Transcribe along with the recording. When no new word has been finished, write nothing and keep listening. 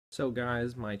So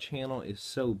guys, my channel is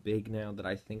so big now that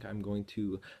I think I'm going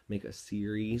to make a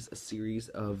series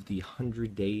of the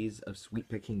 100 days of sweet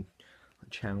picking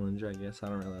challenge, I guess. I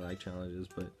don't really like challenges,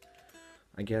 but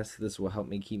I guess this will help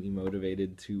me keep me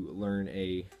motivated to learn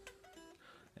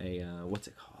what's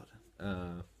it called?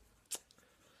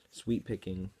 Sweet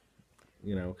picking,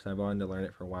 because I've wanted to learn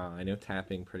it for a while. I know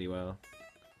tapping pretty well.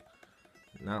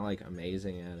 Not like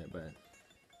amazing at it, but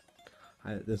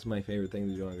this is my favorite thing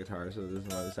to do on guitar, so this is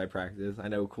what I practice. I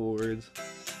know chords.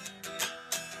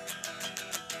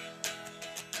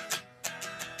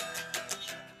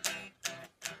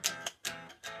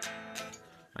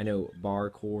 I know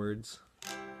bar chords.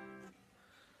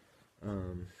 I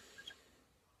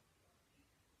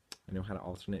know how to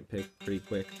alternate pick pretty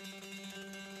quick.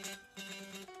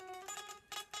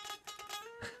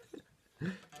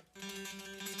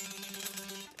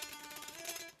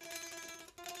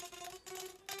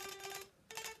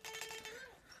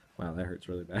 Wow, that hurts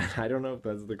really bad. I don't know if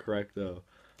that's the correct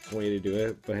way to do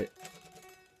it, but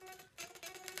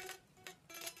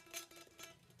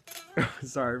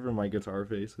sorry for my guitar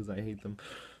face because I hate them,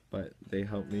 but they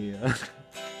help me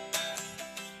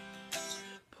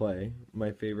play.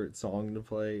 My favorite song to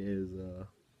play is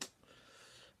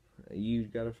You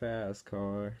Got a Fast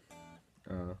Car.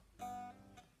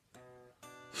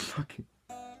 Fucking.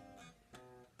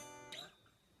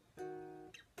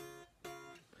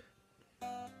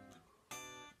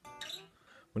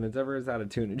 When it's ever is out of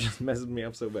tune, it just messes me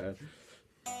up so bad.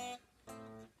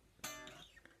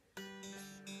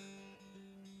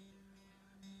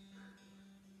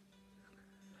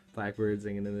 Blackbird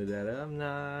singing in the dead of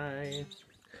night.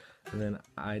 And then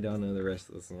I don't know the rest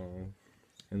of the song.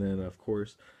 And then, of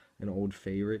course, an old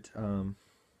favorite.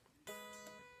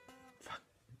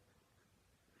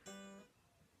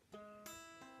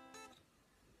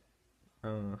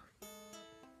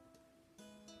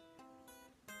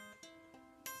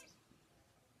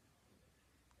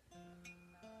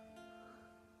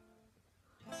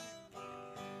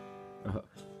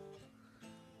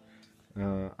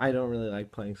 I don't really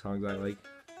like playing songs I like.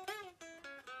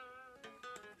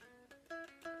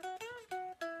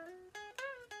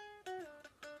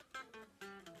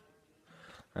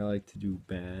 I like to do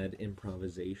bad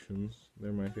improvisations.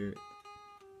 They're my favorite.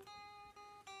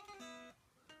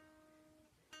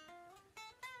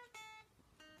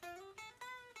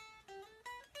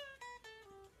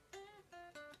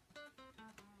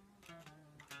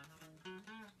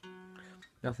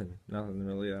 Nothing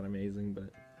really that amazing,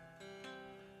 but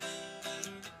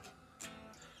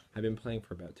I've been playing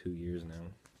for about 2 years now,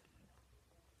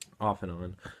 off and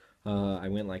on. I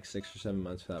went like 6 or 7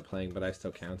 months without playing, but I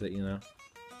still count it,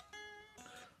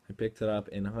 I picked it up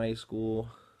in high school.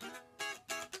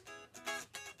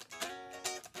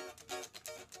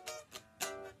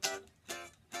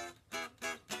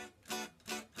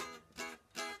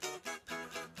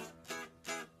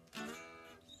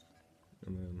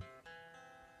 And then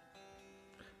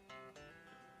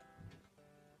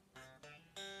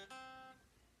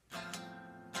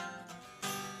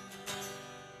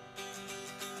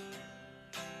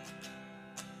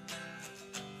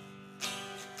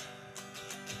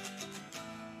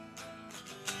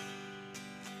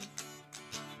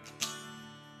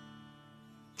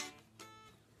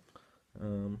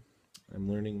I'm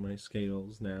learning my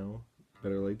scales now.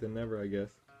 Better late than never, I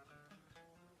guess.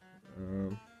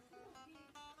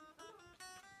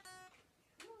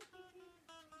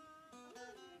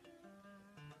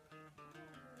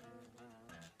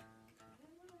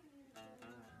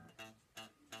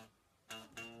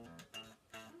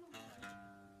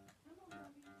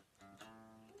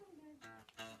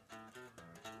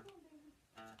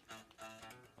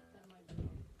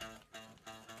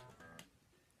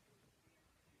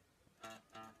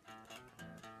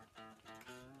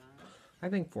 I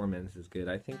think 4 minutes is good.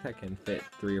 I think that can fit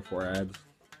 3 or 4 abs.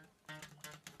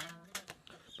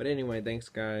 But anyway, thanks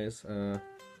guys. I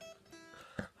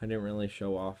didn't really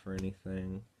show off or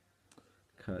anything,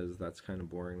 because that's kind of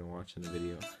boring to watch in a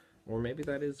video. Or maybe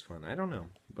that is fun. I don't know.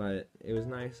 But it was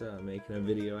nice making a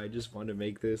video. I just wanted to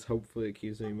make this. Hopefully it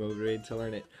keeps me motivated to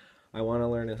learn it. I want to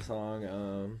learn a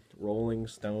song, Rolling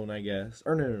Stone, I guess.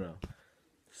 Or no.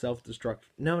 Self-Destruct.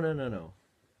 No.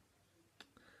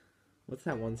 What's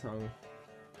that one song?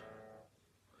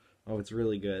 Oh, it's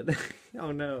really good.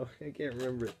 Oh no, I can't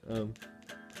remember it.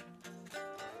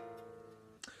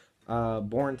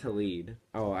 Born to Lead.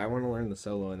 Oh, I want to learn the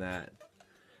solo in that.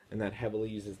 And that heavily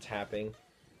uses tapping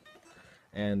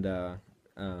and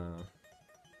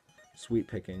sweet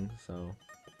picking, so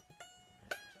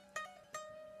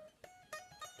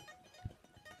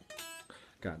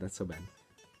God, that's so bad.